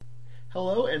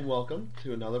Hello and welcome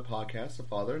to another podcast of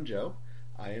Father and Joe.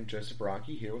 I am Joseph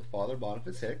Rocky here with Father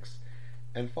Boniface Hicks.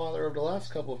 And Father, over the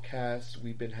last couple of casts,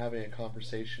 we've been having a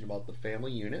conversation about the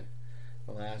family unit.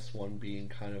 The last one being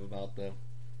kind of about the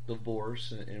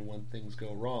divorce and when things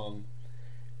go wrong.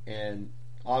 And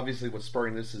obviously what's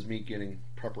spurring this is me getting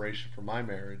preparation for my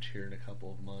marriage here in a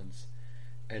couple of months.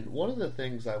 And one of the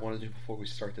things I want to do before we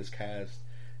start this cast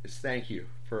is thank you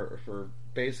for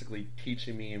basically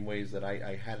teaching me in ways that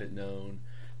I hadn't known,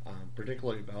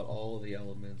 particularly about all of the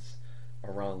elements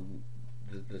around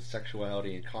the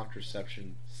sexuality and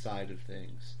contraception side of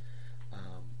things.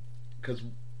 Because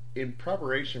in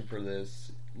preparation for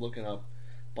this, looking up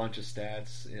a bunch of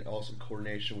stats, and also in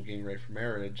coordination with getting ready for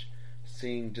marriage,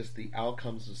 seeing just the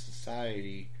outcomes of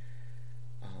society,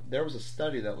 there was a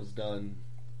study that was done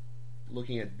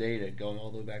looking at data going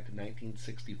all the way back to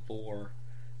 1964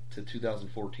 to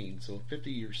 2014, so a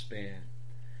 50-year span.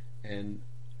 And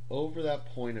over that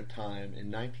point of time,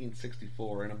 in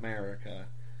 1964 in America,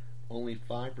 only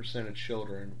 5% of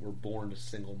children were born to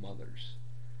single mothers.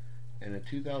 And in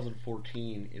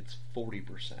 2014, it's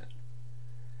 40%.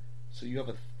 So you have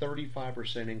a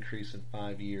 35% increase in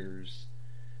 5 years,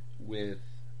 with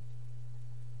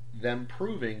them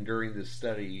proving during this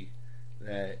study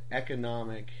that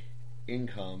economic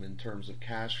income in terms of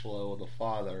cash flow of the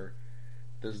father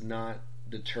does not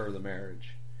deter the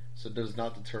marriage. So it does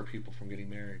not deter people from getting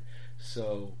married.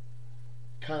 So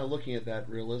kind of looking at that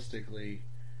realistically,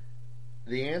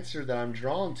 the answer that I'm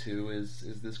drawn to is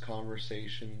this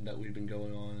conversation that we've been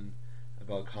going on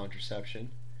about contraception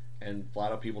and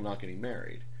flat out people not getting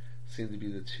married seem to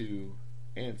be the two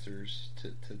answers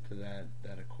to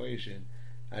that equation.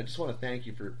 I just want to thank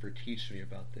you for teaching me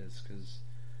about this, because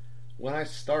when I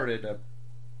started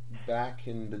back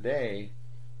in the day,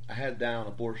 I had down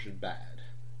abortion bad.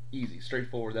 Easy,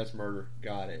 straightforward, that's murder,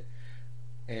 got it.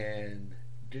 And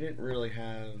didn't really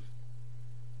have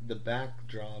the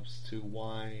backdrops to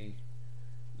why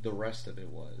the rest of it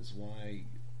was.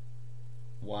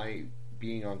 Why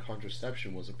being on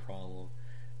contraception was a problem.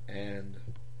 And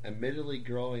admittedly,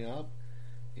 growing up,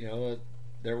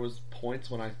 there was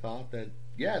points when I thought that,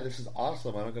 yeah, this is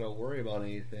awesome, I don't got to worry about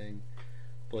anything.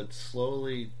 But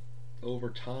slowly,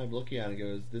 over time, looking at it,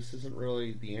 goes, this isn't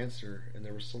really the answer. And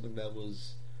there was something that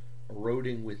was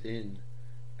eroding within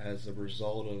as a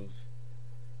result of,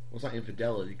 well, it's not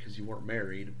infidelity because you weren't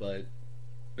married, but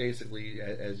basically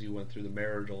as you went through the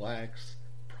marital acts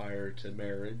prior to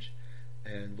marriage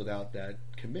and without that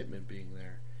commitment being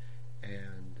there.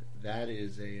 And that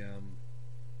is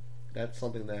that's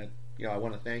something that, I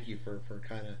want to thank you for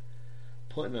kind of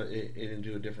putting it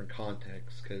into a different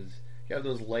context, because you have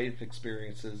those life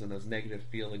experiences and those negative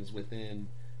feelings within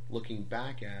looking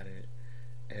back at it,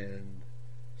 and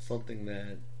something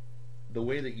that the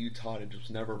way that you taught it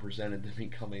just never presented to me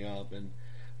coming up. And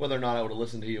whether or not I would have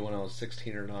listened to you when I was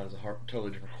 16 or not is a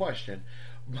totally different question,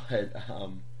 but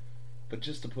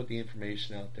just to put the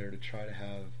information out there to try to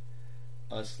have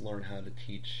us learn how to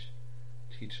teach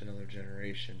another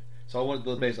generation. So I wanted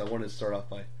to start off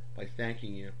by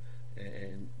thanking you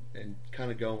and kind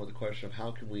of going with the question of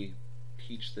how can we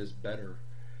teach this better,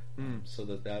 so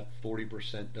that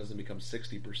 40% doesn't become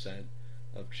 60%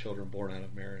 of children born out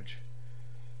of marriage.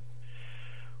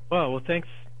 Well, thanks,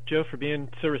 Joe, for being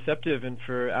so receptive and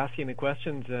for asking the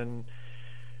questions and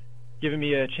giving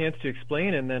me a chance to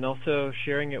explain, and then also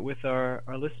sharing it with our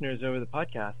listeners over the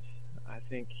podcast. I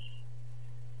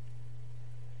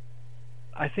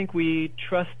think we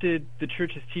trusted the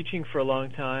church's teaching for a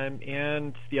long time,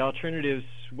 and the alternatives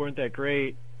weren't that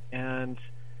great, and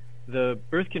the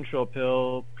birth control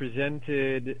pill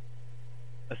presented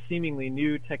a seemingly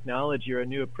new technology or a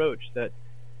new approach that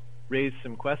raised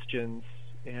some questions,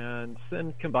 and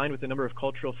then combined with a number of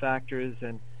cultural factors,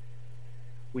 and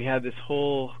we had this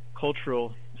whole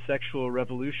cultural sexual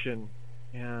revolution.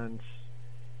 And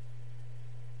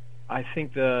I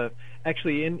think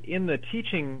actually in the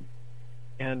teaching,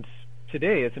 and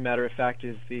today, as a matter of fact,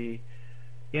 is the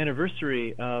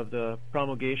anniversary of the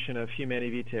promulgation of Humanae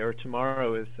Vitae, or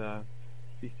tomorrow is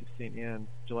Feast of St. Anne,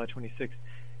 July 26th.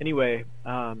 Anyway,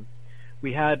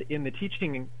 we had in the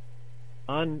teaching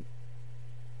on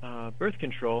birth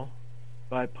control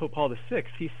by Pope Paul VI,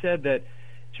 he said that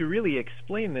to really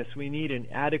explain this, we need an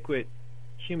adequate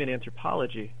human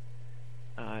anthropology,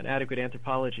 and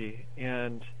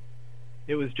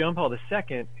it was John Paul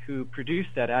II who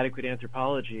produced that adequate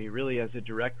anthropology, really as a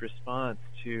direct response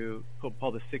to Pope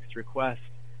Paul VI's request.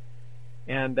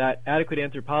 And that adequate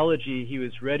anthropology he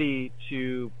was ready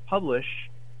to publish,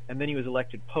 and then he was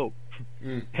elected Pope.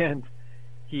 And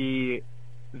he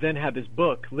then had this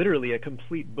book, literally a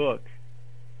complete book,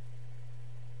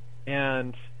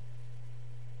 And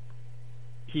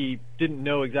he didn't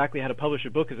know exactly how to publish a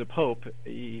book as a pope.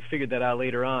 He figured that out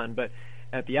later on. But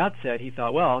at the outset, he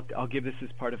thought, well, I'll give this as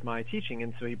part of my teaching.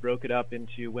 And so he broke it up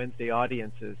into Wednesday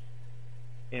audiences.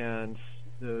 And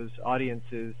those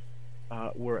audiences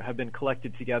have been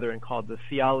collected together and called the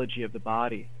Theology of the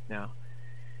Body now.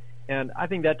 And I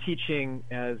think that teaching,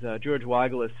 as George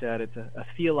Weigel has said, it's a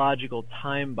theological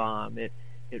time bomb. It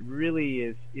really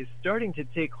is starting to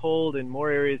take hold in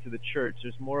more areas of the church.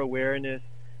 There's more awareness.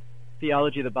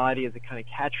 Theology of the body is a kind of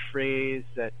catchphrase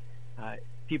that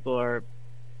people are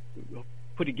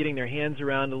getting their hands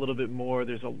around a little bit more.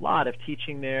 There's a lot of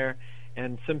teaching there,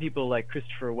 and some people like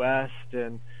Christopher West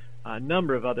and a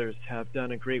number of others have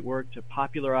done a great work to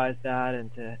popularize that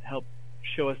and to help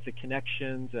show us the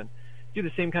connections and do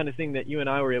the same kind of thing that you and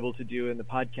I were able to do in the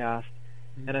podcast.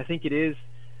 Mm-hmm. And I think it is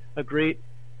a great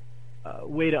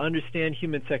way to understand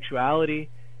human sexuality.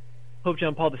 Pope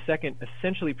John Paul II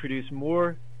essentially produced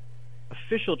more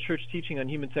official church teaching on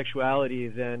human sexuality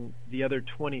than the other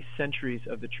 20 centuries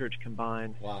of the church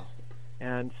combined. Wow.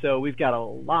 And so we've got a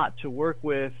lot to work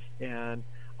with, and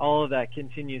all of that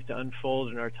continues to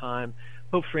unfold in our time.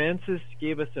 Pope Francis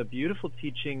gave us a beautiful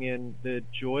teaching in The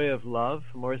Joy of Love,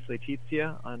 Amoris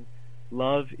Laetitia, on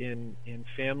love in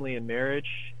family and marriage,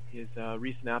 his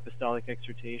recent apostolic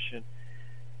exhortation.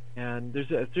 And there's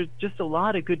just a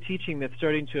lot of good teaching that's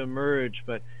starting to emerge,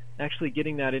 but actually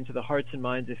getting that into the hearts and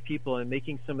minds of people and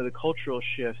making some of the cultural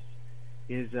shifts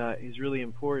is really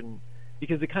important.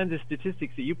 Because the kinds of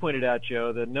statistics that you pointed out,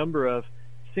 Joe, the number of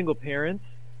single parents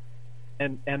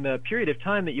and the period of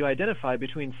time that you identify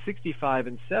between 65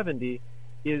 and 70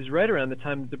 is right around the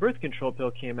time that the birth control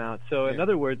pill came out. So in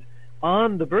other words,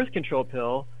 on the birth control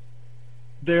pill,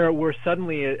 there were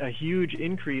suddenly a huge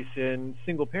increase in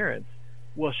single parents.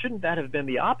 Well, shouldn't that have been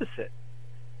the opposite?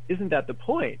 Isn't that the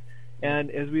point?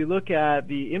 And as we look at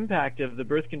the impact of the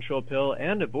birth control pill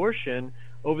and abortion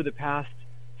over the past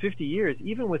 50 years,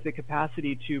 even with the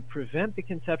capacity to prevent the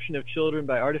conception of children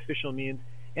by artificial means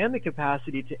and the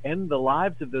capacity to end the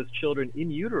lives of those children in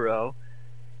utero,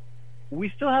 we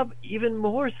still have even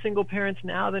more single parents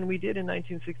now than we did in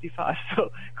 1965.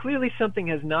 So clearly something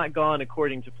has not gone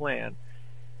according to plan.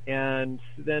 And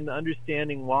then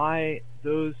understanding why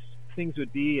those things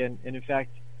would be, and in fact,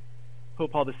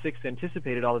 Pope Paul VI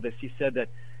anticipated all of this. He said that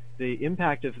the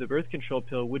impact of the birth control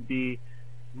pill would be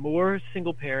more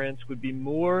single parents, would be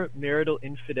more marital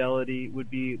infidelity, would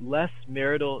be less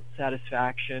marital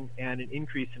satisfaction, and an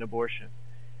increase in abortion.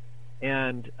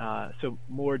 And so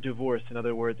more divorce, in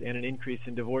other words, and an increase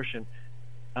in abortion.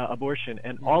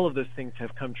 And all of those things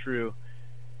have come true.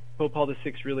 Pope Paul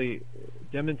VI really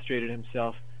demonstrated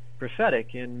himself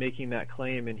prophetic in making that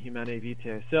claim in Humanae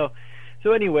Vitae.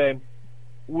 So anyway,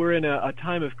 we're in a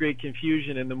time of great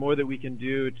confusion, and the more that we can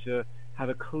do to have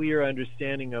a clear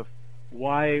understanding of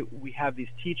why we have these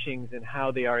teachings and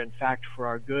how they are in fact for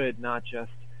our good, not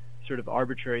just sort of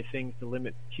arbitrary things to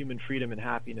limit human freedom and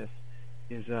happiness,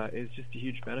 is just a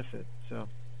huge benefit. So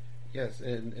yes,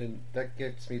 and that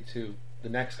gets me to the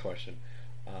next question,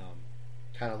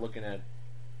 kind of looking at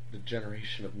the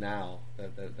generation of now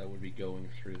that would be going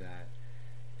through that.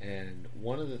 And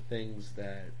one of the things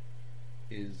that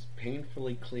is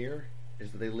painfully clear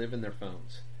is that they live in their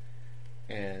phones.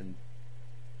 And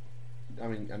I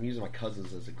mean, I'm using my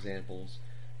cousins as examples,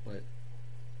 but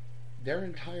their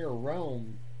entire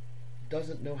realm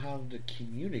doesn't know how to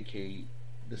communicate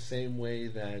the same way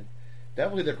that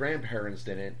definitely their grandparents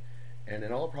didn't, and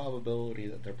in all probability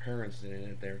that their parents didn't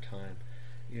at their time.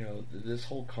 You know, this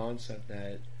whole concept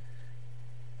that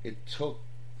it took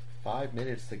 5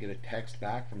 minutes to get a text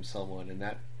back from someone, and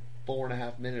that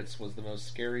 4.5 minutes was the most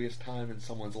scariest time in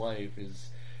someone's life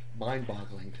is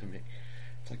mind-boggling to me.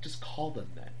 It's like, just call them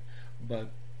then.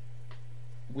 But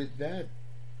with that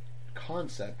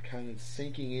concept kind of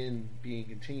sinking in, being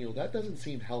continual, that doesn't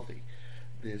seem healthy.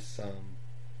 This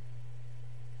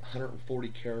 140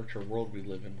 character world we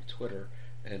live in with Twitter,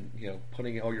 and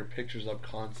putting all your pictures up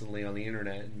constantly on the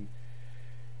internet, and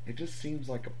it just seems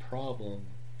like a problem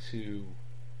to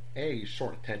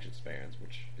short attention spans,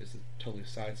 which is a totally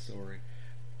side story,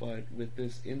 but with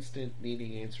this instant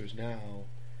needing answers now,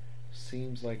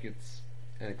 seems like it's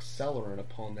an accelerant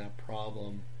upon that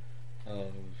problem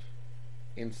of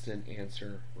instant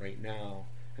answer right now.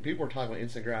 And people were talking about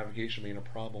instant gratification being a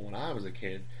problem when I was a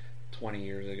kid 20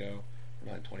 years ago,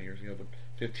 not 20 years ago, but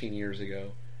 15 years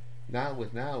ago. Now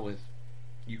with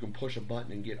you can push a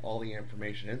button and get all the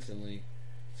information instantly,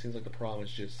 it seems like the problem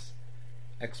is just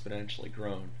exponentially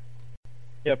grown.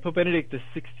 Yeah, Pope Benedict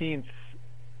XVI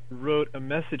wrote a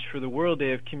message for the World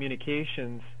Day of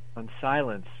Communications on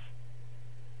silence.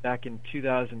 back in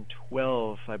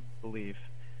 2012, I believe.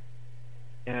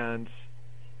 And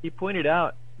he pointed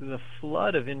out the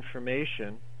flood of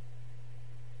information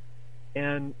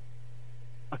and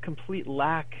a complete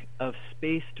lack of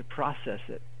space to process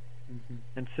it. Mm-hmm.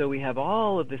 And so we have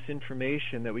all of this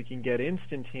information that we can get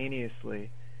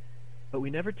instantaneously, but we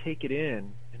never take it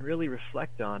in and really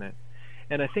reflect on it.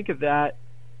 And I think of that,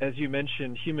 as you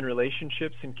mentioned, human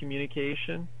relationships and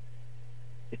communication.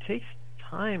 It takes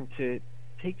time to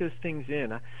take those things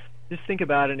in. Just think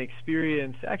about an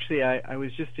experience. Actually, I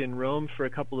was just in Rome for a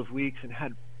couple of weeks and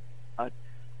had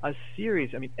a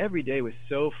series. I mean, every day was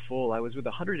so full. I was with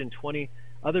 120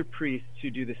 other priests who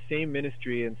do the same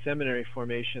ministry and seminary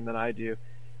formation that I do,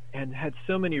 and had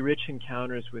so many rich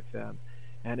encounters with them.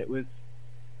 And it was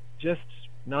just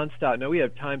nonstop. No, we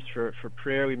had times for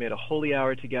prayer. We made a holy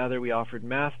hour together. We offered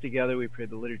Mass together. We prayed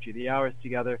the Liturgy of the Hours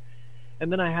together.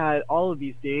 And then I had all of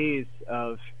these days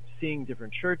of seeing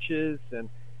different churches and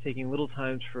taking little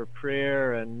times for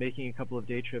prayer and making a couple of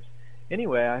day trips.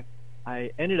 Anyway,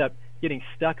 I ended up getting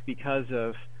stuck because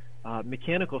of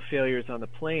mechanical failures on the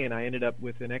plane. I ended up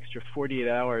with an extra 48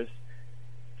 hours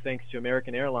thanks to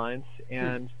American Airlines.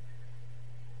 And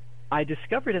I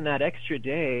discovered in that extra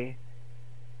day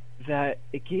that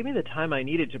it gave me the time I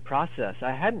needed to process.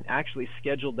 I hadn't actually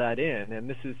scheduled that in, and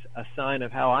this is a sign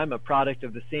of how I'm a product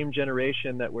of the same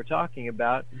generation that we're talking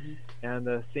about, Mm-hmm. and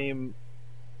the same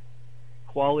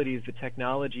qualities, the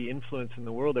technology influence in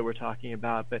the world that we're talking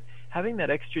about. But having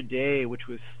that extra day, which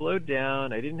was slowed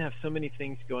down, I didn't have so many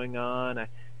things going on, I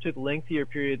took lengthier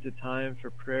periods of time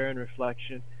for prayer and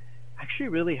reflection, actually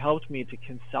really helped me to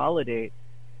consolidate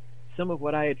some of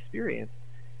what I experienced,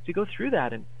 to go through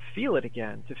that and feel it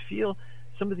again, to feel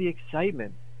some of the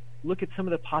excitement, look at some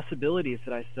of the possibilities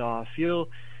that I saw, feel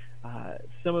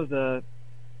some of the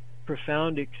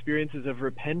profound experiences of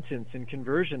repentance and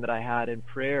conversion that I had in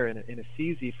prayer in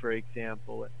Assisi, for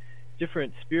example, and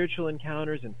different spiritual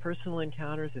encounters and personal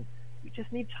encounters. And we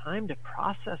just need time to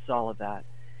process all of that.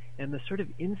 And the sort of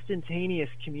instantaneous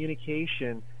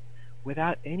communication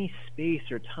without any space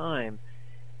or time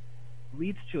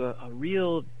leads to a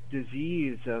real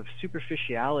disease of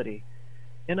superficiality.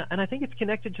 And I think it's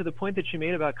connected to the point that you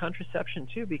made about contraception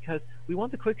too, because we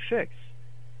want the quick fix.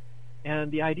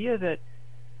 And the idea that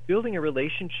building a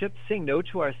relationship, saying no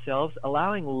to ourselves,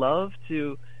 allowing love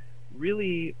to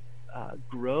really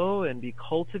grow and be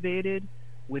cultivated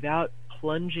without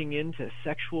plunging into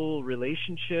sexual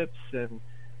relationships and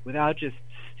without just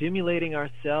stimulating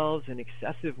ourselves in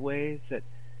excessive ways, that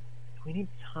we need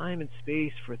time and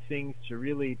space for things to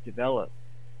really develop.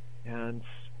 And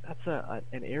that's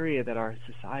an area that our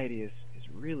society is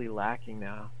really lacking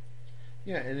now.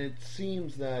 Yeah, and it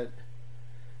seems that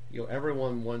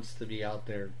everyone wants to be out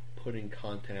there putting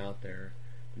content out there,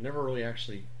 but never really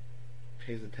actually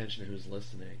pays attention to who's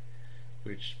listening,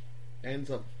 which ends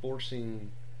up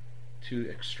forcing to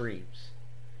extremes.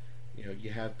 You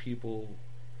have people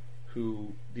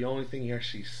who the only thing you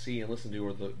actually see and listen to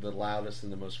are the loudest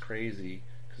and the most crazy,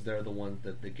 because they're the ones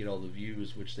that get all the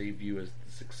views, which they view as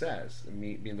the success, and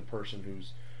me being the person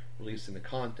who's releasing the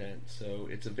content. So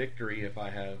it's a victory if I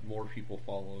have more people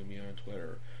following me on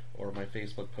Twitter, or my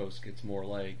Facebook post gets more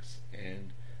likes.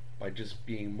 And by just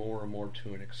being more and more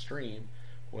to an extreme,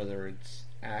 whether it's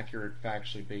accurate,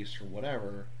 factually based, or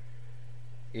whatever,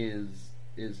 is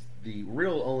the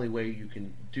real only way you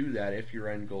can do that if your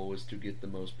end goal is to get the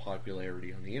most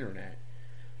popularity on the internet.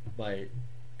 But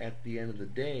at the end of the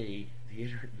day,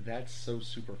 that's so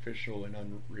superficial and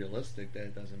unrealistic that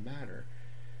it doesn't matter.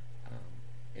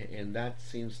 And that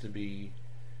seems to be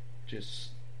just,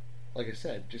 like I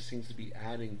said, just seems to be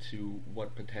adding to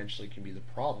what potentially can be the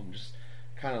problem. Just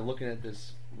kind of looking at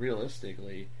this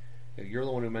realistically, you're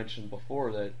the one who mentioned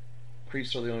before that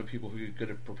priests are the only people who are good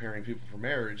at preparing people for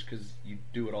marriage because you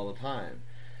do it all the time.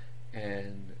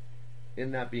 And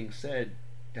in that being said,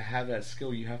 to have that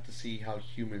skill, you have to see how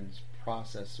humans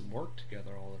process and work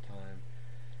together all the time.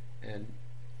 And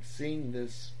seeing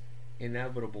this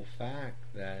inevitable fact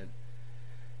that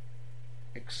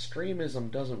extremism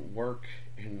doesn't work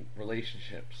in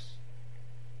relationships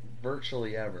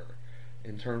virtually ever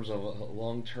in terms of a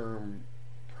long-term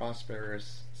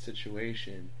prosperous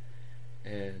situation.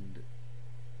 And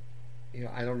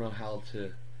I don't know how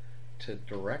to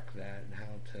direct that and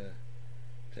how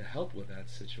to help with that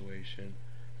situation,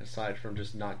 aside from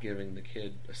just not giving the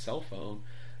kid a cell phone.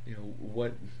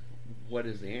 What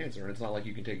is the answer? And it's not like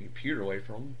you can take a computer away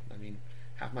from them. I mean,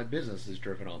 half my business is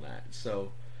driven on that.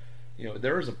 So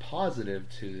there is a positive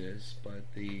to this,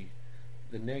 but the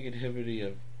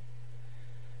negativity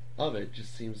of it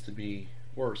just seems to be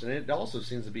worse. And it also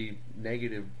seems to be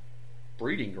negative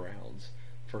breeding grounds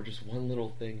for just one little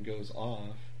thing goes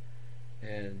off,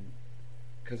 and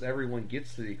because everyone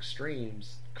gets to the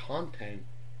extremes, content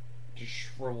just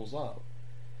shrivels up.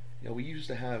 We used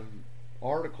to have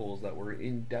articles that were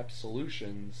in-depth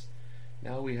solutions.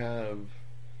 Now we have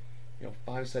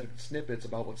 5-second snippets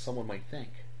about what someone might think.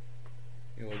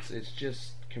 It's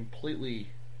just completely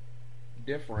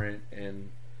different, and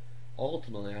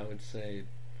ultimately I would say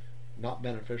not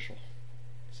beneficial.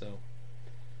 So,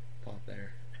 thought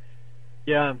there.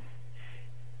 Yeah,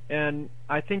 and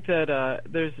I think that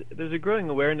there's a growing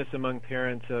awareness among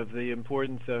parents of the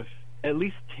importance of at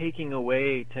least taking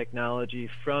away technology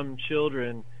from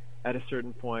children at a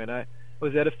certain point. I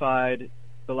was edified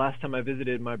the last time I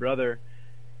visited my brother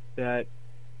that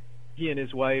he and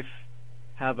his wife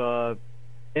have a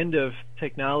end of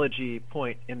technology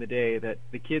point in the day, that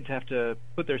the kids have to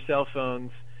put their cell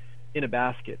phones in a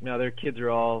basket. Now their kids are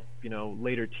all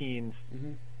later teens,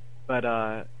 but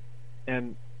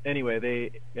and anyway,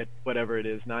 they, at whatever it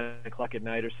is, 9 o'clock at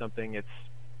night or something, it's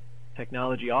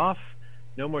technology off,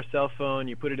 no more cell phone,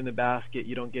 you put it in the basket,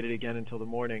 you don't get it again until the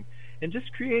morning. And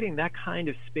just creating that kind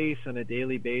of space on a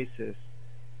daily basis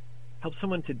helps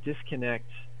someone to disconnect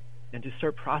and to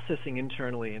start processing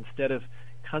internally instead of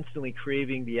constantly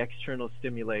craving the external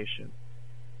stimulation.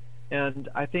 And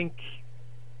I think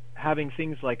having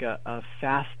things like a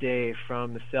fast day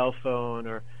from the cell phone,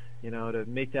 or to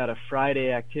make that a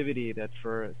Friday activity that's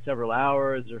for several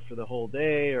hours or for the whole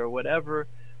day or whatever,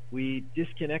 we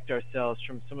disconnect ourselves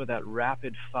from some of that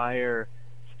rapid fire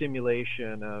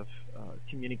stimulation of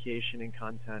communication and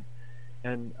content,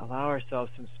 and allow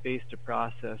ourselves some space to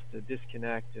process, to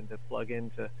disconnect, and to plug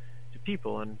into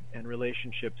people and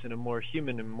relationships in a more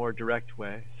human and more direct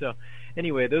way. So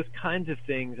anyway, those kinds of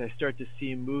things I start to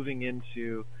see moving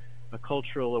into a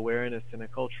cultural awareness and a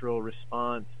cultural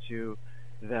response to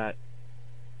that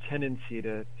tendency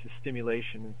to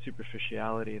stimulation and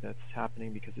superficiality that's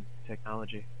happening because of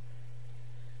technology.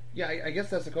 Yeah, I guess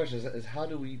that's the question, is how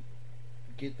do we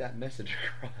get that message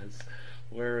across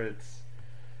where it's,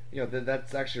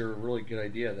 that's actually a really good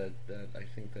idea that I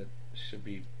think that should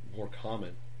be more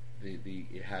common.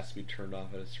 It has to be turned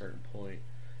off at a certain point.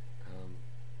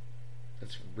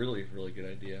 That's really, really good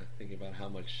idea, thinking about how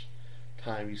much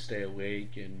time you stay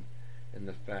awake, and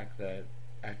the fact that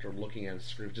after looking at a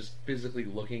screen, just physically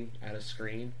looking at a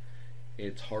screen,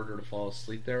 it's harder to fall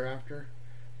asleep thereafter,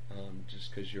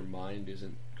 just because your mind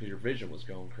isn't, because your vision was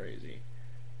going crazy,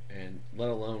 and let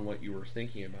alone what you were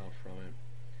thinking about from it.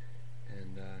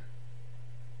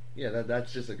 And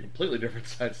that's just a completely different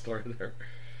side story there.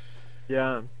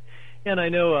 Yeah, and I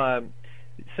know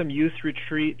some youth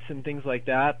retreats and things like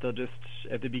that, they'll just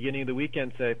at the beginning of the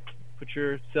weekend say, put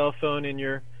your cell phone in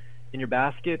your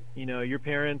basket. Your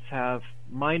parents have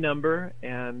my number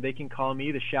and they can call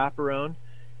me, the chaperone,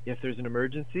 if there's an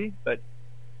emergency, but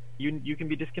you can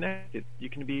be disconnected, you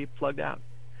can be plugged out.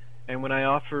 And when I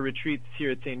offer retreats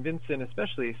here at St. Vincent,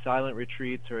 especially silent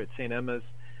retreats, or at St. Emma's,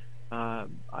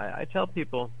 I tell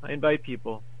people, I invite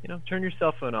people, turn your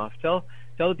cell phone off. Tell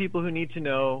the people who need to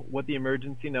know what the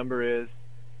emergency number is,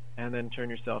 and then turn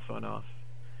your cell phone off.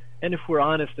 And if we're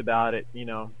honest about it,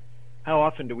 how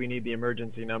often do we need the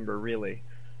emergency number, really?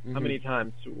 Mm-hmm. How many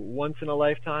times? Once in a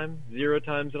lifetime? 0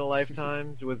 times in a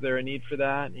lifetime? Was there a need for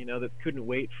that? That couldn't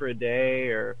wait for a day?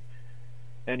 Or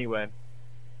anyway,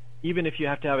 even if you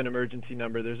have to have an emergency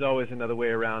number, there's always another way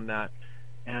around that.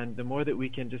 And the more that we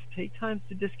can just take time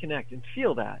to disconnect and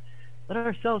feel that, let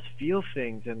ourselves feel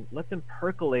things and let them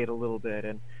percolate a little bit,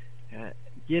 and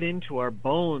get into our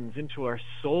bones, into our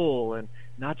soul, and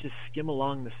not just skim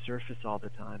along the surface all the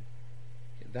time.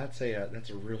 That's a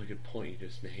really good point you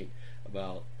just made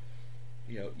about,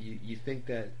 you think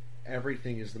that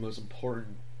everything is the most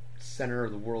important center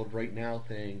of the world right now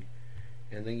thing,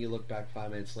 and then you look back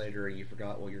 5 minutes later and you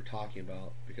forgot what you're talking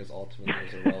about because ultimately it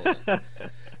was irrelevant.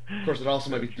 Of course, it also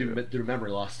might be due to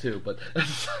memory loss too, but that's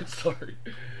a side story.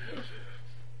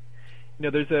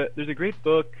 There's a great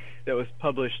book that was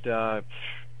published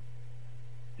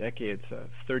decades,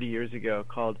 30 years ago,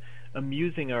 called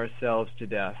Amusing Ourselves to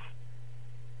Death.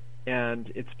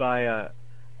 And it's by a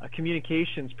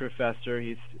communications professor.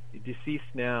 He's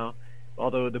deceased now,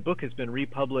 although the book has been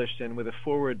republished and with a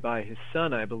foreword by his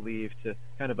son, I believe, to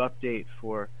kind of update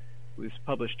for, it was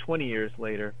published 20 years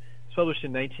later. It's published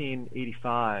in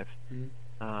 1985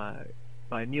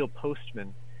 by Neil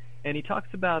Postman. And he talks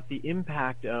about the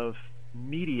impact of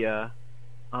media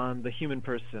on the human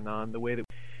person, on the way that...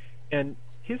 And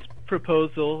his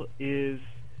proposal is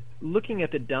looking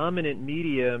at the dominant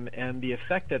medium and the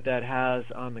effect that has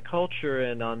on the culture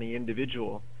and on the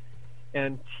individual.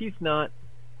 And he's not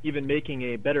even making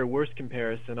a better worse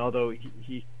comparison, although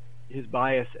he his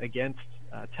bias against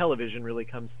television really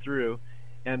comes through.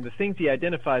 And the things he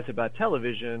identifies about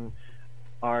television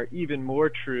are even more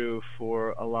true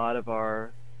for a lot of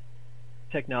our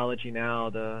technology now,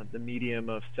 the medium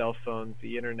of cell phones,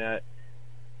 the internet,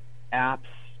 apps,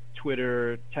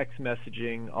 Twitter, text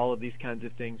messaging, all of these kinds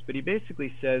of things. But he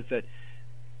basically says that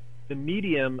the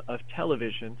medium of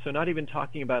television, so not even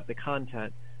talking about the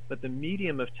content, but the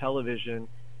medium of television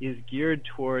is geared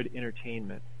toward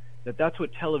entertainment, that's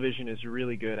what television is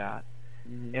really good at.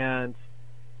 Mm-hmm. And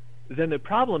then the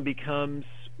problem becomes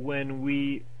when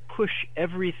we push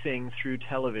everything through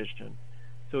television.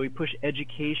 So we push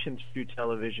education through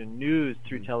television, news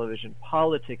through mm-hmm. television,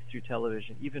 politics through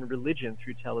television, even religion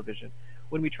through television.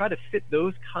 When we try to fit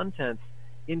those contents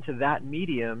into that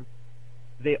medium,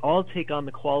 they all take on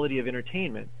the quality of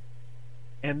entertainment.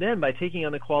 And then by taking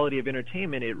on the quality of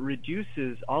entertainment, it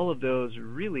reduces all of those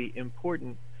really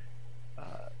important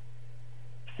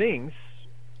things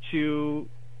to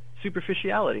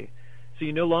superficiality. So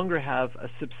you no longer have a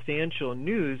substantial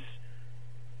news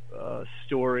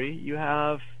story. You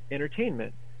have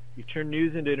entertainment. You turn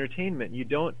news into entertainment. You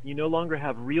no longer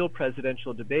have real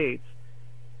presidential debates.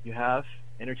 You have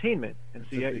entertainment, and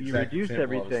so you reduce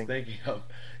everything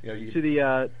to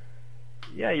the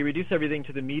you reduce everything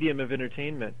to the medium of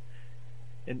entertainment.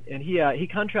 And he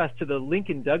contrasts to the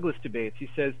Lincoln Douglas debates. He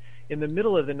says in the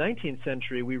middle of the 19th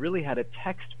century we really had a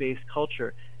text-based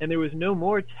culture, and there was no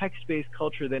more text-based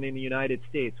culture than in the United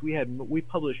States. We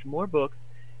published more books,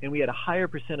 and we had a higher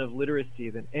percent of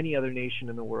literacy than any other nation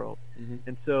in the world. Mm-hmm.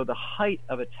 And so the height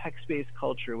of a text-based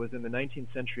culture was in the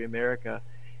 19th century America.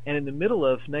 And in the middle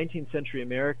of 19th century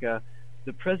America,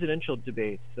 the presidential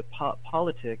debates, the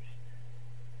politics,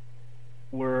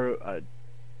 were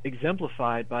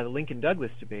exemplified by the Lincoln-Douglas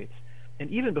debates.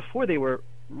 And even before they were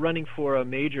running for a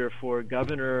major, for a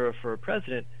governor or for a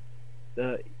president,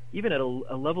 even at a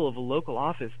level of a local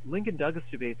office, Lincoln-Douglas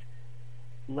debates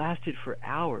lasted for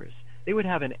hours. They would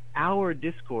have an hour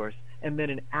discourse and then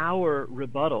an hour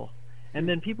rebuttal. And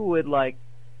then people would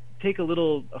take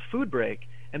a food break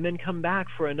and then come back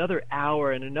for another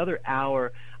hour and another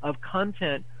hour of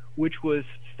content which was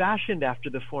fashioned after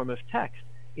the form of text,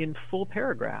 in full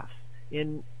paragraphs,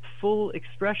 in full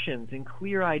expressions, in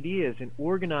clear ideas, in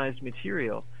organized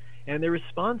material. And their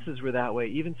responses were that way,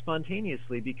 even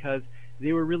spontaneously, because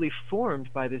they were really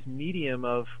formed by this medium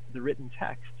of the written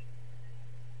text.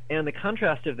 And the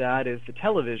contrast of that is the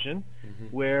television, mm-hmm.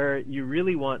 where you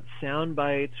really want sound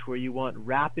bites, where you want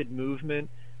rapid movement.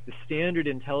 The standard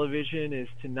in television is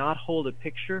to not hold a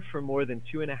picture for more than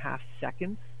 2.5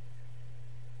 seconds,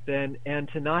 and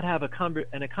to not have a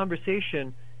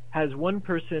conversation has one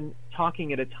person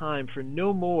talking at a time for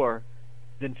no more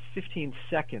than 15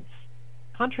 seconds.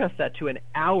 Contrast that to an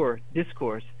hour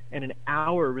discourse and an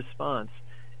hour response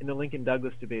in the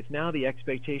Lincoln-Douglas debates. Now the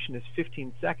expectation is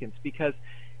 15 seconds, because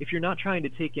if you're not trying to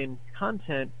take in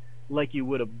content like you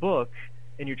would a book,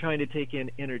 and you're trying to take in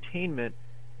entertainment,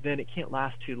 then it can't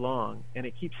last too long, and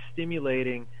it keeps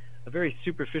stimulating a very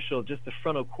superficial, just the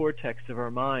frontal cortex of our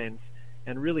minds,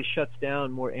 and really shuts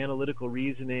down more analytical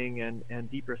reasoning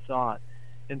and deeper thought.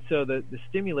 And so the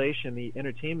stimulation, the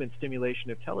entertainment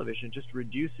stimulation of television just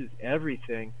reduces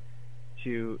everything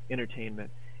to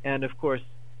entertainment. And of course,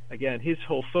 again, his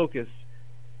whole focus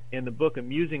in the book,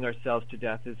 Amusing Ourselves to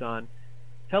Death, is on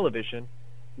television.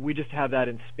 We just have that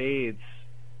in spades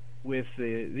with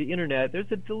the internet.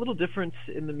 There's a little difference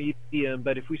in the medium,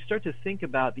 but if we start to think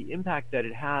about the impact that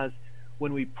it has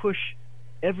when we push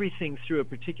everything through a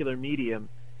particular medium,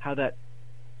 how that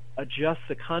adjusts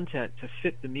the content to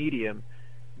fit the medium,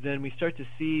 then we start to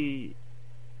see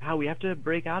how we have to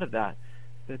break out of that.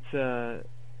 That's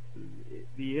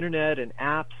the internet and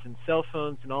apps and cell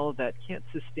phones and all of that can't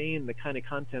sustain the kind of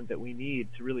content that we need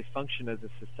to really function as a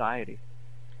society.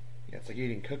 Yeah, it's like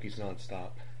eating cookies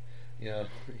nonstop. Yeah,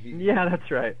 that's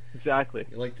right. Exactly.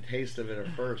 You like the taste of it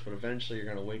at first, but eventually you're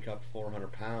going to wake up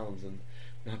 400 pounds and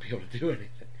not be able to do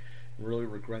anything. Really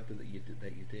regret that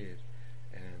you did.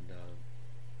 And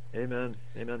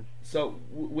Amen. So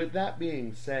with that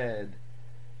being said,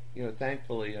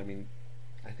 thankfully,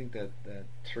 I think that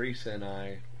Teresa and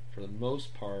I, for the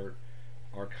most part,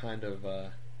 are kind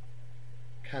of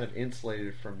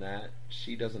insulated from that.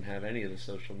 She doesn't have any of the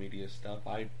social media stuff.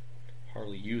 I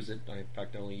hardly use it. In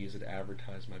fact, I only use it to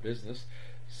advertise my business,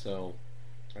 so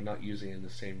I'm not using it in the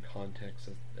same context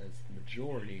as the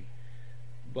majority.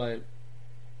 But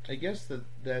I guess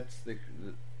that's the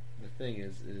thing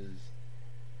is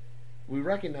we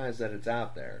recognize that it's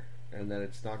out there and that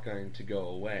it's not going to go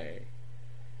away,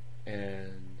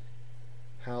 and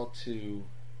how to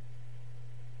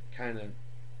kind of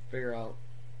figure out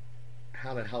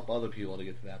how to help other people to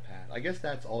get to that path. I guess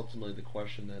that's ultimately the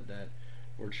question that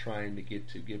we're trying to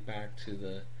get back to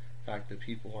the fact that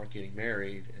people aren't getting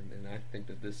married, and I think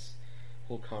that this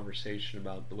whole conversation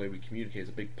about the way we communicate is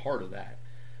a big part of that.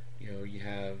 You know,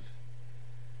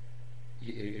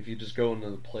 if you just go into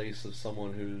the place of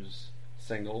someone who's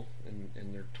single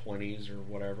in their 20s or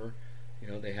whatever, you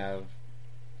know, they have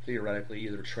theoretically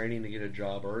either training to get a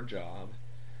job or a job.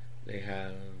 They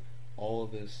have all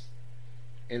of this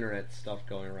internet stuff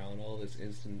going around, all this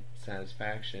instant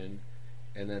satisfaction,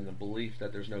 and then the belief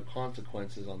that there's no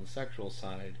consequences on the sexual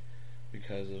side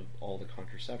because of all the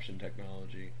contraception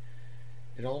technology.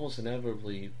 It almost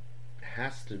inevitably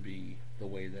has to be the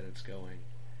way that it's going,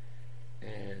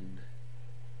 and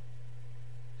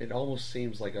it almost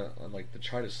seems like like to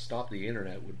try to stop the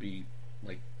internet would be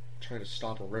like trying to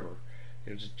stop a river.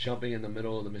 You know, just jumping in the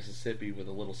middle of the Mississippi with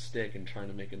a little stick and trying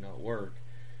to make it not work.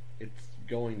 It's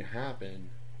going to happen,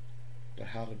 but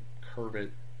how to curve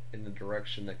it in the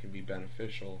direction that can be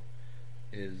beneficial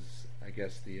is, I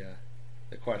guess, the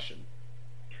question.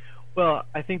 Well,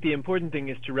 I think the important thing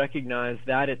is to recognize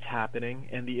that it's happening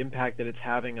and the impact that it's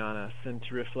having on us, and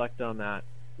to reflect on that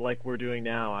like we're doing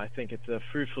now. I think it's a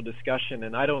fruitful discussion,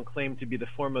 and I don't claim to be the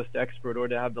foremost expert or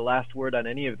to have the last word on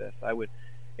any of this. I would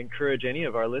encourage any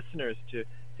of our listeners to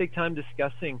take time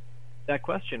discussing that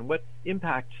question. What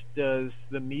impact does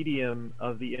the medium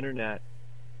of the internet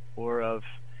or of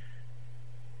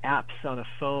apps on a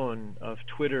phone, of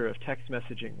Twitter, of text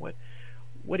messaging,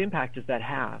 what impact does that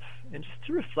have? And just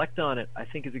to reflect on it, I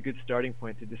think, is a good starting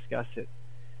point to discuss it.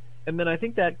 And then I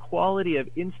think that quality of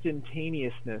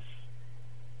instantaneousness,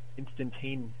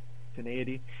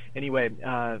 instantaneity, anyway,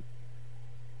 of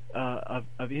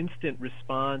instant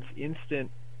response,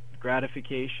 instant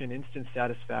gratification, instant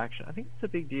satisfaction, I think it's a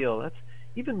big deal. That's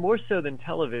even more so than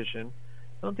television.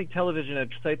 I don't think television had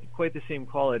quite the same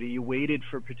quality. You waited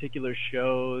for particular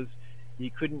shows. You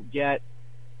couldn't get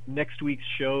next week's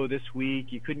show this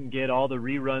week. You couldn't get all the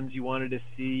reruns you wanted to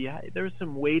see. There was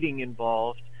some waiting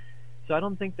involved. So I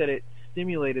don't think that it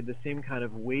stimulated the same kind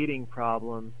of waiting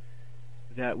problem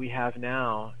that we have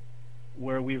now,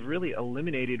 where we've really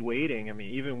eliminated waiting. I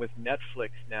mean, even with Netflix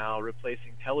now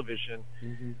replacing television,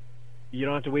 you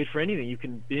don't have to wait for anything. You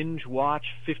can binge watch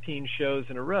 15 shows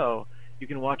in a row. You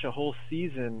can watch a whole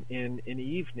season in an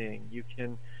evening. You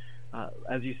can,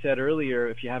 as you said earlier,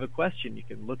 if you have a question, you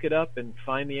can look it up and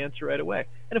find the answer right away.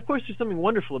 And of course, there's something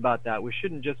wonderful about that. We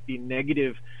shouldn't just be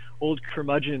negative old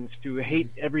curmudgeons who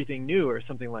hate everything new or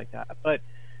something like that. But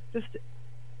just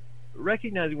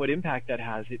recognizing what impact that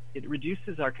has, it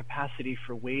reduces our capacity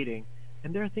for waiting.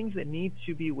 And there are things that need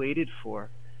to be waited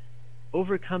for.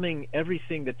 Overcoming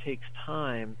everything that takes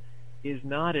time is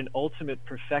not an ultimate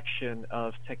perfection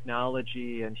of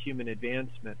technology and human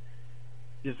advancement.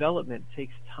 Development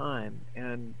takes time,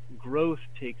 and growth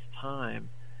takes time.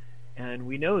 And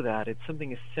we know that. It's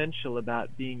something essential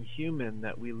about being human,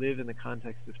 that we live in the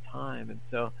context of time. And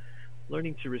so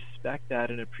learning to respect that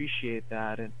and appreciate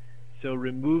that, and so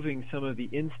removing some of the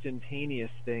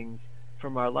instantaneous things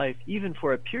from our life, even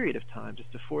for a period of time,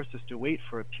 just to force us to wait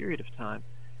for a period of time,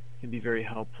 can be very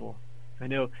helpful. I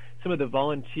know some of the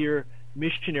volunteer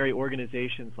missionary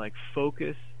organizations like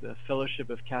Focus, the Fellowship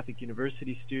of Catholic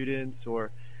University Students,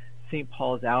 or St.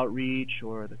 Paul's Outreach,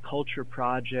 or the Culture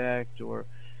Project, or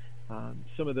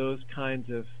some of those kinds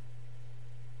of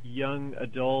young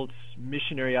adults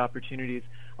missionary opportunities.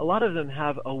 A lot of them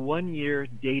have a 1-year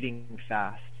dating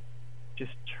fast.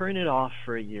 Just turn it off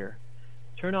for a year.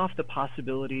 Turn off the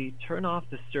possibility, turn off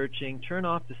the searching, turn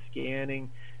off the scanning,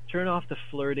 turn off the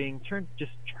flirting,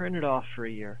 just turn it off for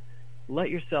a year. Let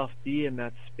yourself be in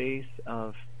that space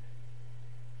of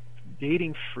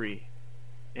dating free.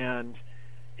 And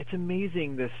it's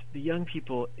amazing the young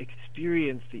people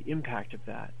experience the impact of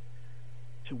that,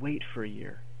 to wait for a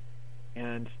year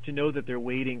and to know that they're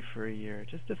waiting for a year.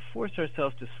 Just to force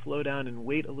ourselves to slow down and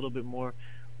wait a little bit more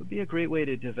would be a great way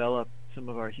to develop some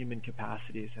of our human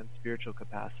capacities and spiritual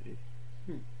capacities.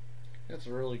 That's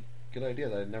a really good idea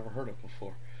that I'd never heard of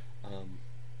before.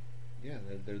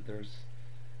 There's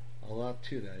a lot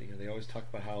to that. You know, they always talk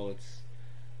about how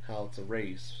it's a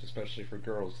race, especially for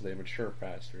girls, so they mature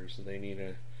faster. So they need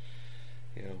a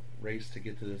race to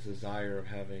get to this desire of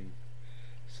having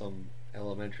some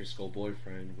elementary school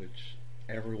boyfriend, which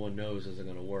everyone knows isn't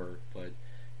going to work. But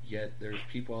yet there's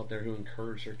people out there who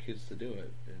encourage their kids to do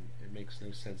it, and it makes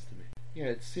no sense to me. Yeah,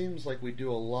 it seems like we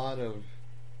do a lot of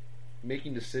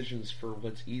making decisions for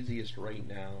what's easiest right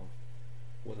now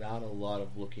without a lot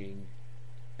of looking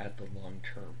at the long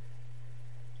term.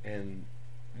 And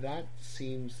that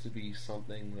seems to be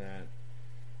something that,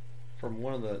 from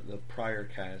one of the prior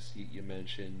casts you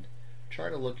mentioned, try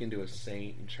to look into a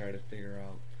saint and try to figure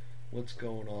out what's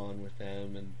going on with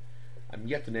them. And I'm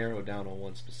yet to narrow it down on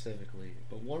one specifically,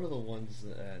 but one of the ones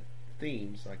that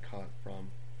themes I caught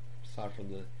from, aside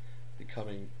from the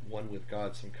becoming one with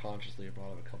God subconsciously, I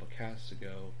brought up a couple casts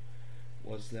ago,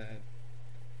 was that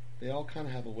they all kind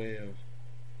of have a way of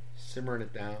simmering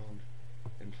it down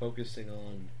and focusing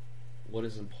on what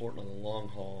is important on the long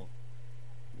haul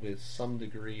with some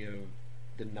degree of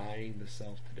denying the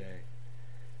self today.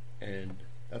 And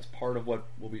that's part of what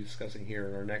we'll be discussing here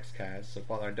in our next cast. So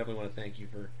Father, I definitely want to thank you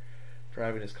for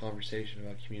having this conversation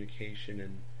about communication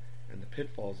and the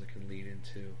pitfalls it can lead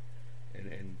into,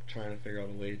 and trying to figure out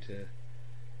a way to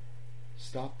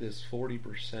stop this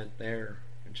 40% there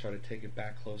and try to take it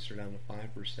back closer down to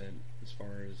 5% as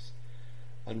far as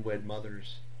unwed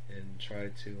mothers, and try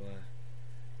to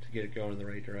get it going in the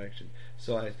right direction.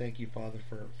 So I thank you, Father,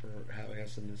 for having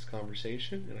us in this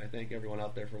conversation, and I thank everyone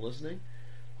out there for listening.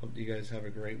 Hope you guys have a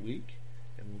great week,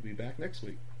 and we'll be back next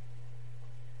week.